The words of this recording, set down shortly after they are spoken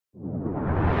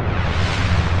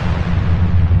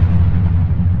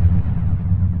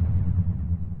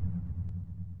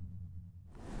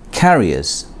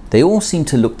Carriers, they all seem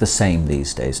to look the same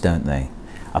these days, don't they?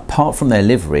 Apart from their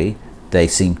livery, they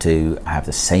seem to have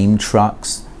the same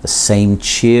trucks, the same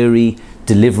cheery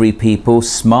delivery people,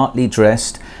 smartly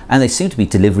dressed, and they seem to be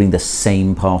delivering the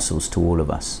same parcels to all of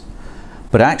us.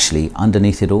 But actually,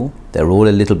 underneath it all, they're all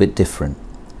a little bit different.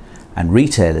 And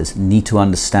retailers need to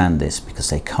understand this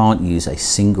because they can't use a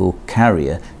single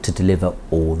carrier to deliver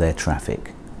all their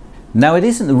traffic. Now, it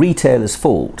isn't the retailer's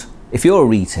fault. If you're a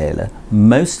retailer,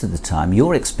 most of the time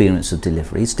your experience of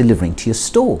delivery is delivering to your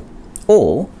store.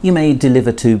 Or you may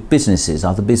deliver to businesses,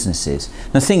 other businesses.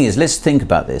 Now, the thing is, let's think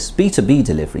about this. B2B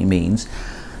delivery means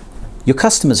your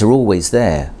customers are always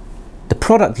there. The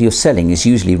product you're selling is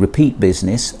usually repeat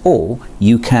business, or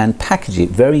you can package it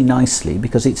very nicely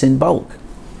because it's in bulk.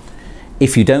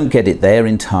 If you don't get it there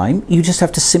in time, you just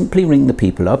have to simply ring the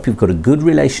people up. You've got a good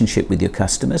relationship with your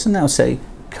customers and they'll say,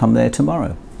 come there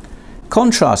tomorrow.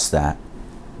 Contrast that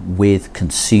with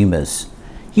consumers.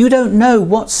 You don't know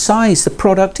what size the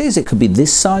product is. It could be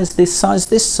this size, this size,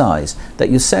 this size that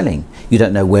you're selling. You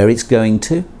don't know where it's going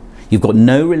to. You've got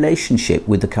no relationship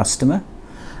with the customer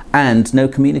and no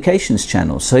communications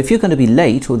channels. So if you're going to be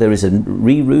late or there is a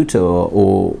reroute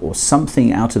or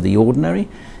something out of the ordinary,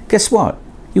 guess what?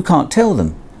 You can't tell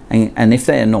them. And if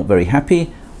they are not very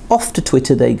happy, off to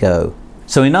Twitter they go.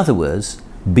 So in other words,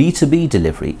 B2B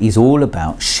delivery is all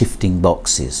about shifting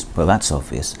boxes. Well, that's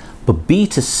obvious. But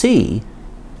B2C,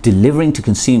 delivering to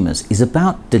consumers, is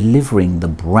about delivering the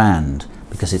brand,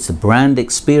 because it's the brand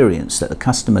experience that the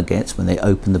customer gets when they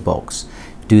open the box.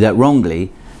 If you do that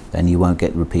wrongly, then you won't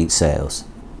get repeat sales.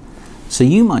 So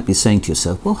you might be saying to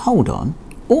yourself, well, hold on,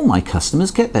 all my customers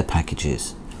get their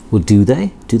packages. Well, do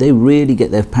they? Do they really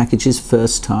get their packages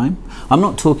first time? I'm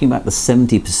not talking about the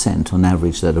 70% on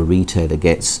average that a retailer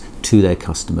gets to their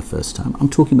customer first time. I'm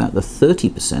talking about the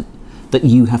 30% that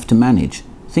you have to manage.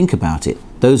 Think about it.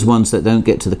 Those ones that don't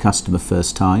get to the customer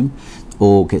first time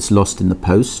or gets lost in the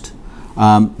post,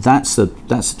 that's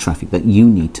the traffic that you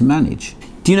need to manage.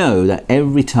 Do you know that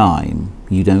every time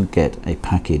you don't get a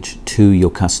package to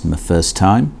your customer first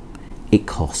time, it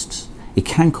costs? It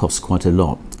can cost quite a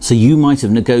lot. So you might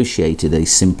have negotiated a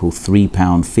simple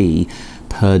 £3 fee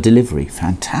per delivery.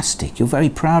 Fantastic, you're very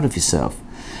proud of yourself.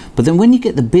 But then when you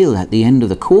get the bill at the end of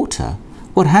the quarter,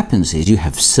 what happens is you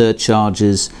have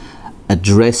surcharges,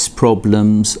 address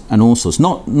problems and all sorts,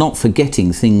 not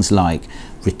forgetting things like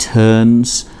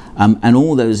returns and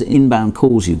all those inbound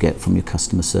calls you get from your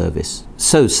customer service.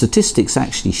 So statistics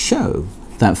actually show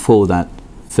that for that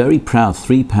very proud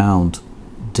 £3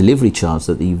 delivery charge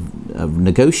that you've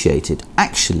negotiated,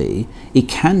 actually it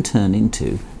can turn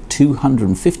into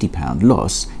 £250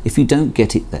 loss if you don't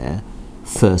get it there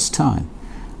first time.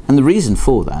 And the reason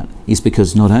for that is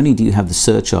because not only do you have the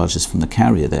surcharges from the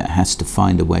carrier that has to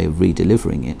find a way of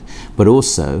redelivering it, but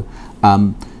also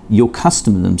your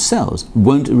customer themselves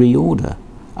won't reorder.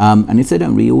 And if they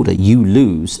don't reorder, you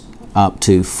lose up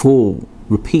to 4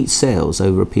 repeat sales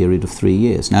over a period of 3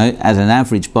 years. Now, at an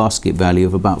average basket value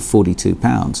of about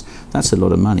 £42, that's a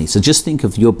lot of money. So just think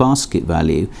of your basket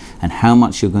value and how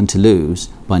much you're going to lose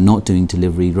by not doing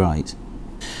delivery right.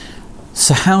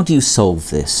 So how do you solve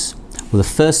this? Well, the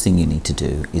first thing you need to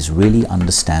do is really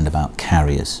understand about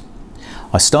carriers.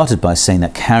 I started by saying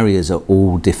that carriers are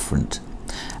all different.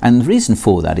 And the reason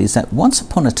for that is that once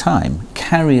upon a time,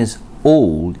 carriers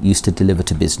all used to deliver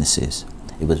to businesses.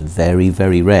 It was very,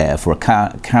 very rare for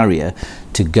a carrier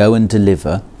to go and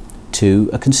deliver to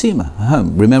a consumer, a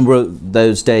home. Remember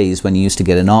those days when you used to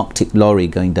get an Arctic lorry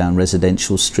going down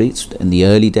residential streets in the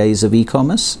early days of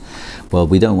e-commerce? Well,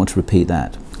 we don't want to repeat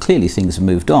that. Clearly things have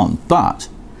moved on, but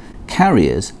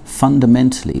carriers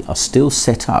fundamentally are still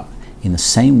set up in the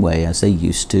same way as they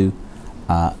used to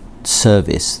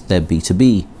service their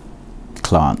B2B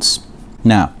clients.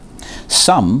 Now,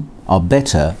 some are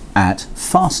better at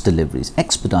fast deliveries,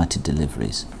 expedited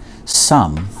deliveries.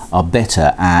 Some are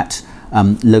better at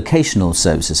locational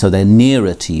services, so they're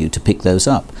nearer to you to pick those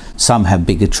up. Some have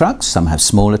bigger trucks, some have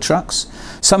smaller trucks.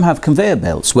 Some have conveyor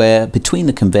belts where between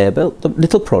the conveyor belt the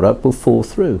little product will fall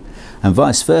through, and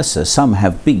vice versa. Some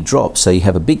have big drops, so you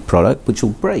have a big product which will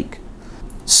break.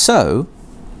 So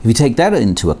if you take that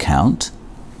into account,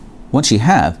 once you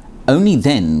have, only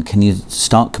then can you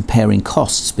start comparing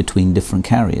costs between different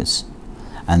carriers.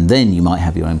 And then you might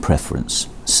have your own preference.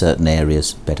 Certain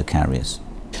areas, better carriers.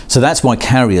 So that's why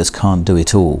carriers can't do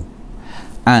it all.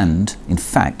 And in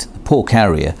fact, the poor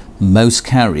carrier, most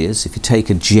carriers, if you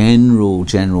take a general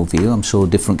view, I'm sure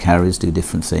different carriers do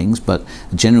different things, but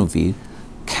a general view,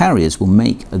 carriers will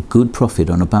make a good profit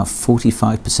on about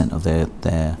 45% of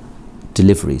their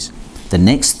deliveries. The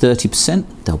next 30%,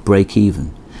 they'll break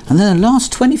even. And then the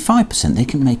last 25%, they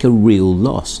can make a real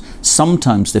loss.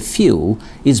 Sometimes the fuel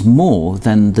is more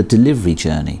than the delivery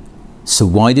journey. So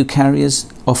why do carriers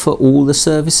offer all the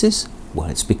services? Well,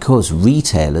 it's because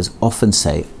retailers often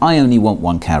say, I only want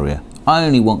one carrier. I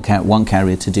only want one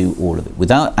carrier to do all of it,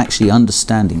 without actually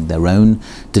understanding their own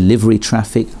delivery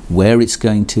traffic, where it's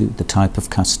going to, the type of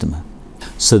customer.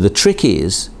 So the trick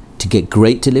is to get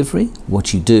great delivery.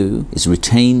 What you do is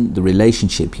retain the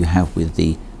relationship you have with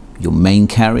your main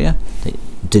carrier that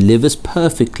delivers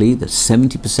perfectly the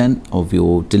 70% of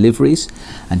your deliveries,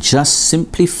 and just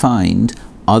simply find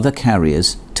other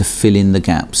carriers to fill in the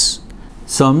gaps.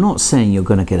 So I'm not saying you're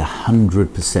going to get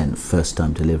 100% first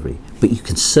time delivery, but you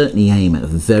can certainly aim at a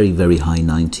very, very high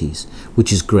 90s,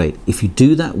 which is great. If you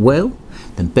do that well,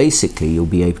 then basically you'll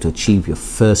be able to achieve your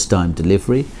first time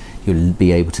delivery. You'll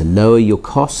be able to lower your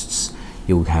costs.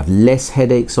 You'll have less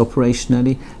headaches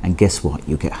operationally, and guess what?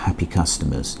 You'll get happy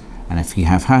customers. And if you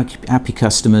have happy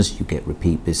customers, you get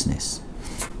repeat business.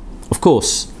 Of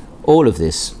course, all of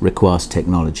this requires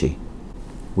technology.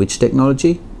 Which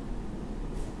technology?